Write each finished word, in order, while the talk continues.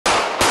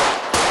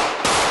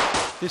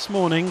This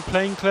morning,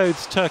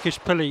 plainclothes Turkish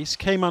police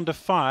came under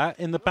fire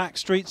in the back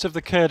streets of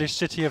the Kurdish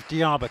city of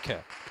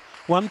Diyarbakir.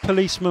 One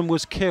policeman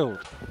was killed,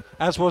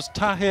 as was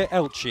Tahir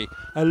Elci,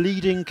 a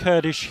leading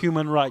Kurdish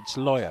human rights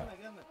lawyer.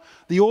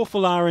 The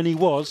awful irony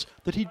was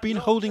that he'd been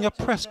holding a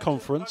press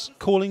conference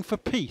calling for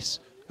peace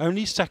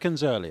only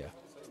seconds earlier.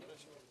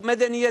 We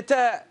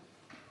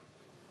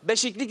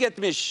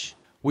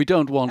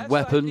don't want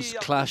weapons,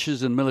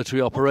 clashes and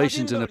military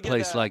operations in a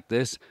place like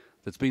this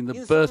that's been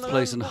the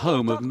birthplace and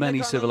home of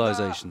many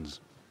civilizations.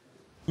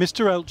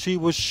 Mr. Elci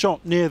was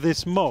shot near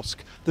this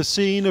mosque, the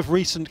scene of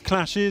recent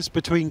clashes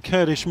between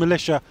Kurdish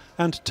militia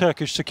and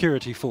Turkish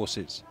security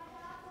forces.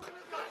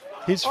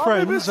 His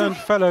friends and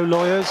fellow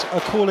lawyers are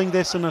calling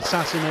this an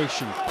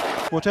assassination.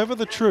 Whatever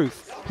the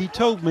truth, he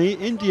told me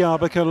in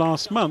Diyarbakir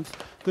last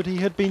month that he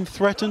had been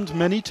threatened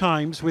many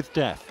times with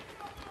death.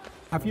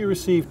 Have you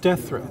received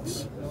death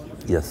threats?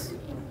 Yes,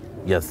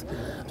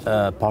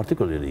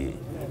 particularly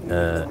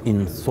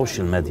in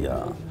social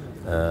media.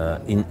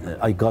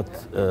 I got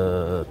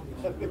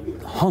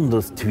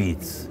hundreds of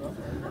tweets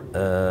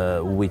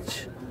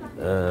which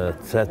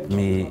threatened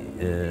me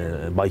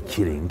by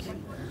killing.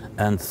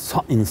 And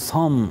in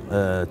some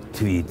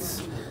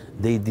tweets,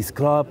 they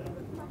describe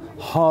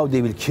how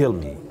they will kill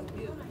me.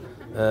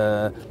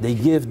 They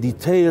give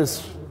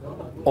details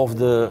of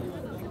the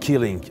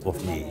killing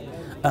of me.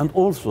 And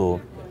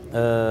also,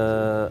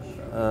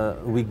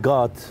 we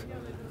got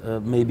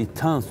maybe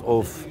tons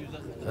of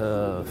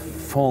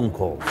phone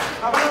calls.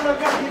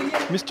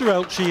 Mr.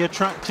 Elci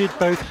attracted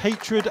both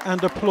hatred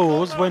and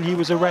applause when he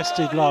was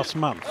arrested last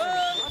month.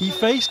 He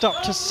faced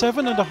up to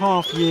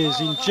 7.5 years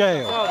in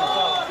jail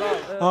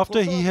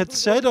after he had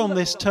said on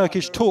this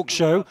Turkish talk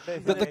show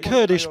that the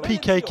Kurdish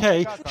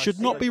PKK should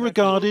not be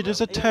regarded as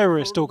a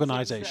terrorist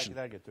organization.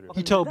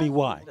 He told me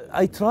why.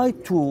 I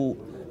tried to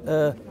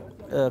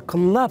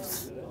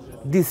collapse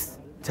this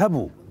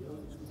taboo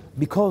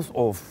because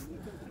of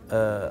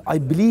I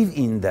believe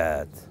in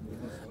that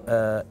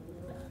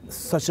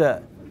such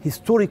a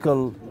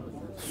historical,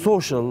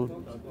 social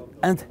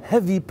and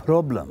heavy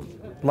problem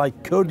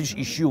like Kurdish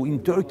issue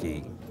in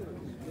Turkey,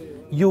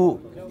 you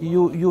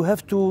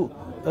have to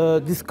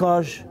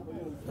discuss,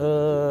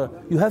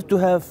 you have to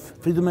have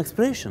freedom of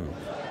expression.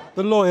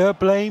 The lawyer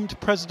blamed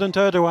President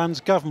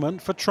Erdogan's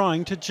government for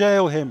trying to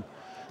jail him.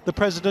 The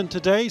president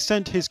today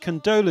sent his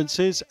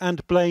condolences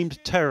and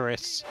blamed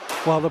terrorists,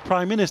 while the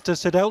Prime Minister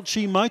said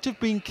Elci might have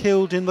been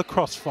killed in the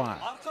crossfire.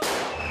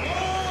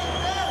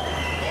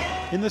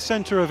 In the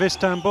centre of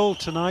Istanbul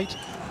tonight,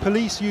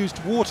 police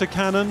used water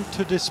cannon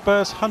to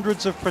disperse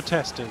hundreds of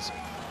protesters,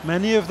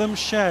 many of them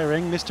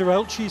sharing Mr.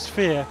 Elci's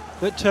fear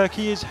that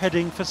Turkey is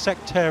heading for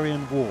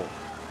sectarian war.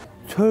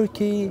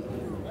 Turkey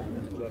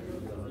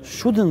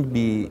shouldn't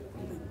be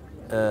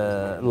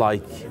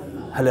like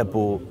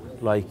Aleppo,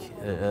 like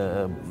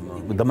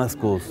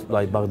Damascus,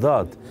 like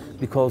Baghdad,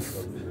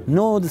 because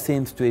no the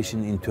same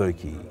situation in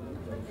Turkey.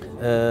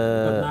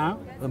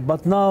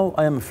 But now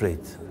I am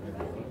afraid.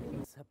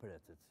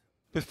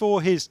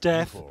 Before his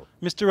death,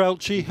 Mr.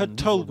 Elci had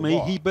told me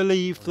he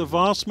believed the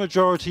vast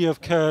majority of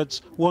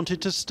Kurds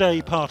wanted to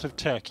stay part of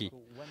Turkey.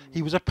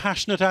 He was a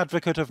passionate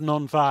advocate of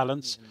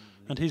non-violence,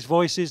 and his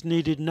voice is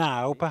needed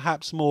now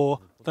perhaps more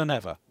than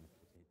ever.